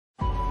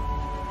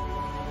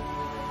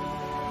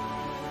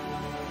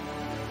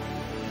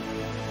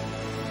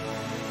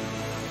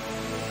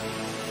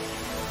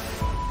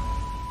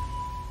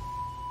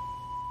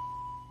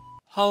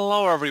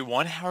Hello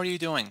everyone, how are you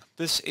doing?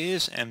 This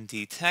is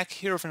MD Tech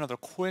here with another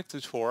quick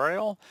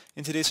tutorial.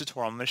 In today's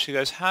tutorial, I'm going to show you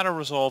guys how to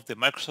resolve the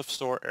Microsoft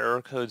Store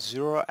error code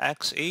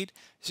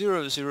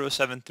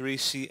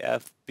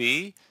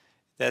 0x80073CFB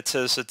that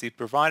says that the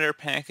provider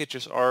package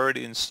is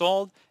already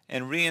installed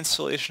and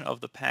reinstallation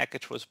of the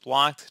package was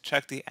blocked.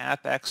 Check the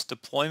AppX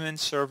deployment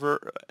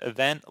server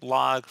event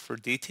log for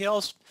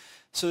details.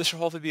 So this should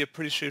hopefully be a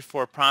pretty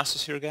straightforward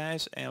process here,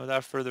 guys, and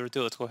without further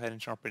ado, let's go ahead and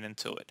jump right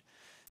into it.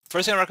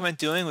 First thing I recommend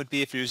doing would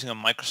be if you're using a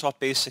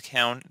Microsoft-based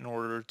account in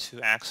order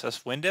to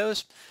access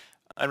Windows.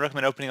 I'd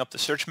recommend opening up the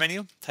search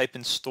menu, type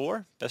in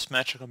Store, best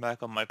match will come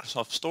back on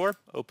Microsoft Store,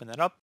 open that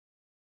up.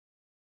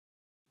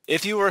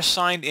 If you are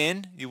signed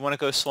in, you want to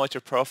go select your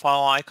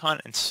profile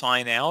icon and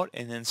sign out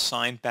and then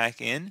sign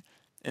back in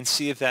and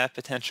see if that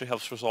potentially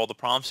helps resolve the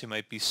problem. So you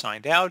might be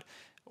signed out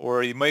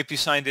or you might be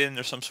signed in,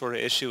 there's some sort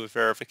of issue with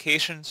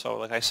verification. So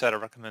like I said, I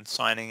recommend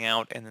signing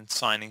out and then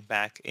signing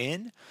back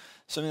in.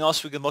 Something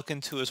else we can look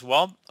into as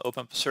well,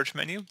 open up the search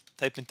menu,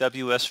 type in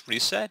WS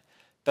Reset.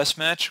 Best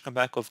match, come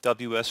back with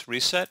WS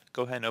Reset.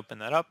 Go ahead and open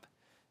that up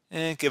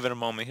and give it a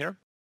moment here.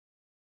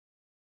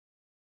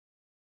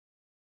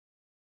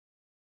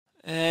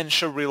 And it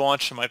should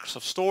relaunch the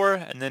Microsoft Store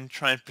and then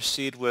try and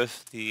proceed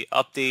with the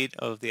update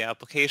of the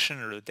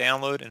application or the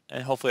download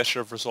and hopefully that should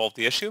have resolved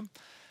the issue.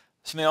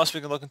 Something else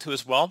we can look into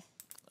as well,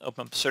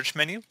 open up the search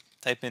menu,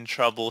 type in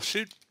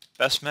Troubleshoot.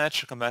 Best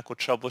match, come back with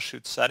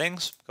Troubleshoot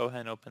Settings. Go ahead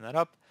and open that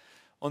up.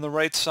 On the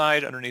right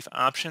side, underneath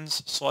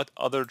Options, select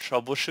Other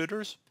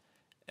Troubleshooters,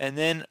 and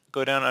then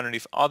go down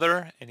underneath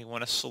Other, and you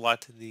want to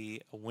select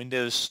the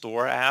Windows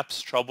Store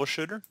Apps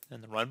Troubleshooter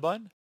and the Run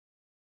button.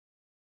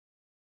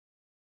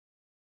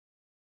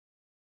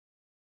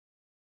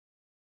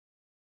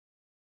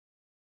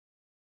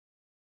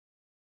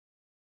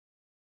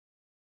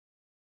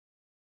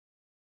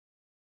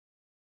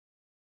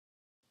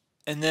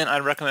 And then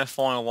I'd recommend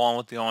following along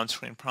with the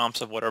on-screen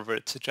prompts of whatever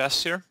it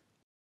suggests here.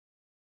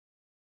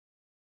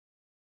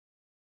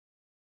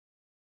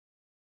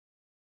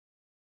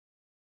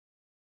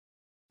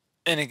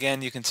 And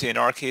again, you can see in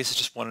our case, it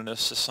just wanted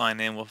us to sign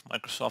in with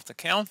Microsoft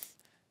account.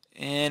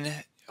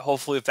 And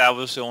hopefully if that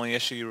was the only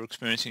issue you were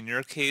experiencing in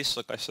your case,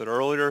 like I said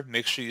earlier,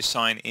 make sure you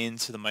sign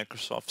into the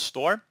Microsoft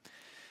Store.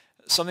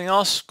 Something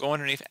else, go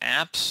underneath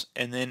Apps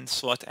and then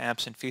select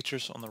Apps and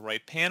Features on the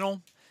right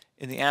panel.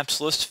 In the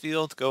Apps List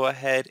field, go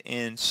ahead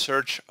and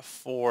search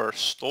for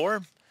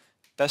Store.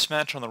 Best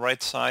match on the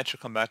right side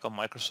should come back on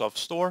Microsoft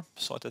Store.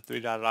 Select the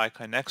three-dotted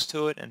icon next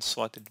to it and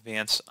select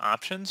Advanced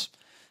Options.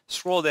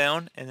 Scroll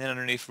down and then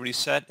underneath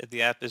Reset, if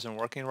the app isn't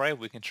working right,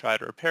 we can try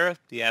to repair it.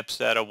 The app's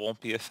data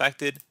won't be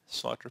affected.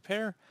 Select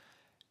Repair.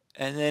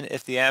 And then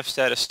if the app's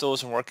data still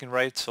isn't working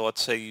right, so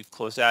let's say you've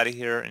closed out of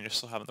here and you're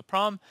still having the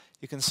problem,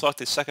 you can select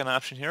the second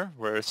option here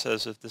where it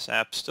says if this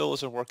app still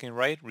isn't working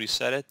right,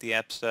 reset it. The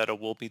app's data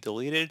will be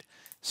deleted.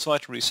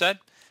 Select Reset.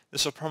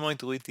 This will permanently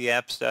delete the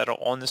app's data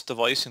on this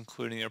device,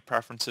 including your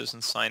preferences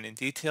and sign-in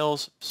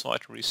details.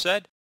 Select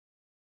Reset.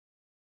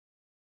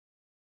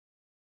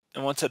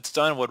 And once that's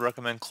done, I would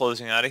recommend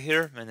closing out of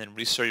here and then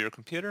restart your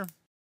computer.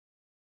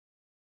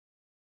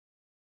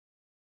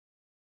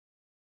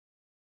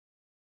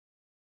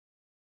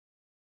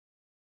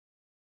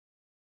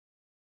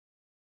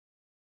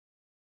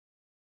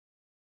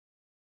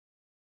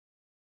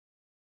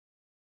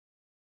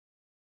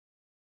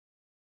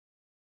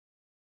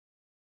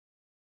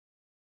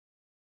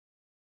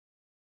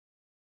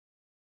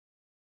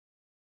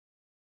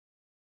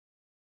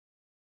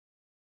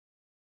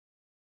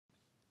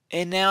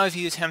 And now if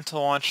you attempt to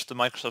launch the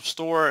Microsoft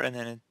Store and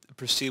then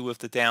proceed with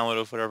the download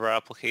of whatever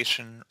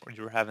application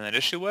you were having that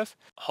issue with,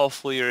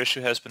 hopefully your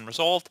issue has been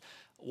resolved.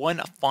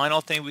 One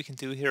final thing we can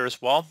do here as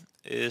well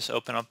is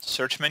open up the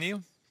search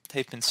menu,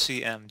 type in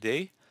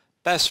CMD.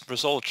 Best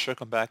result should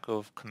come back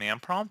with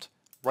command prompt.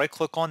 Right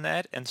click on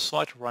that and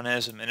select Run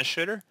as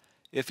Administrator.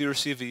 If you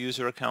receive a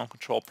user account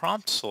control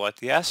prompt,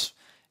 select Yes.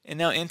 And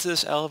now into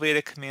this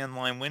elevated command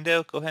line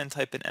window, go ahead and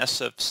type in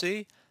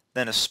SFC,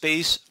 then a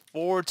space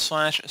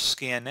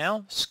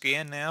 /scannow.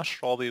 Scan now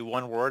should all be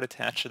one word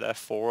attached to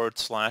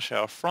that /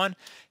 out front.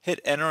 Hit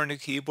enter on the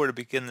keyboard to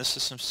begin the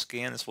system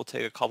scan. This will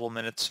take a couple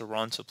minutes to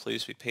run, so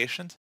please be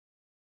patient.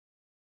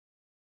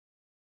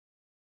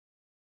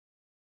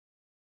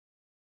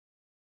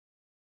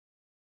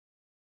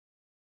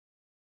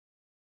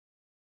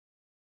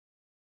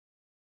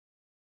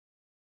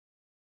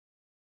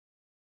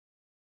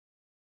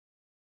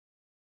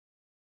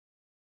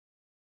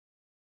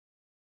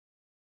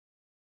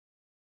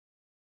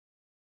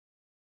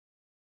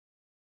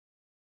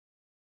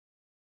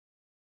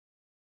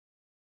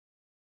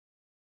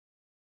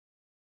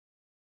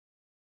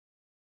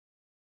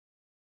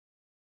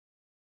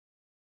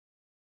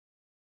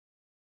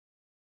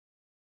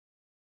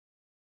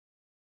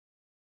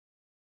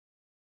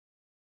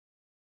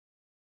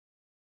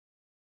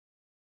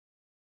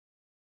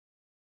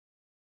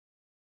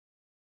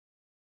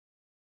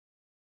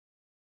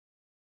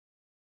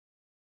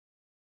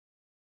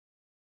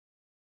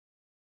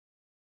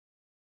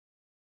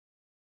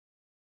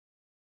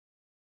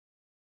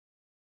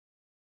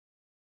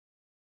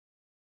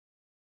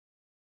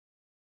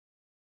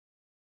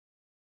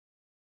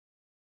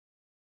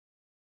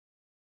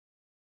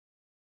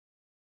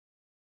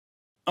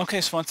 Okay,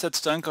 so once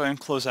that's done, go ahead and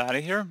close out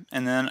of here,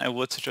 and then I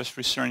would suggest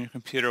restarting your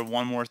computer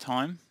one more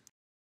time.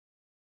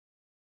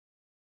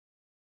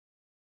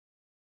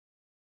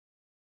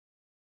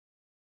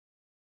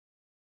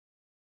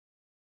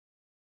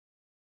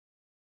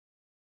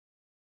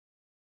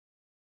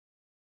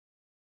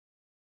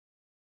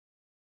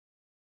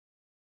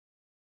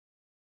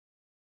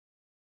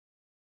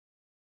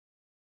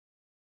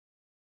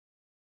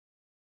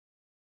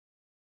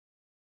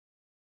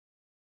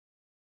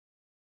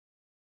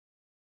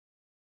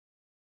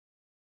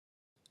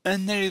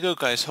 And there you go,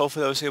 guys.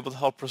 Hopefully I was able to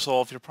help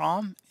resolve your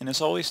problem. And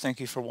as always, thank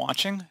you for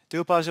watching. I do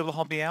hope I was able to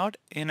help you out,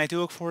 and I do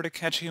look forward to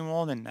catching you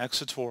all in the next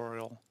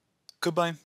tutorial. Goodbye.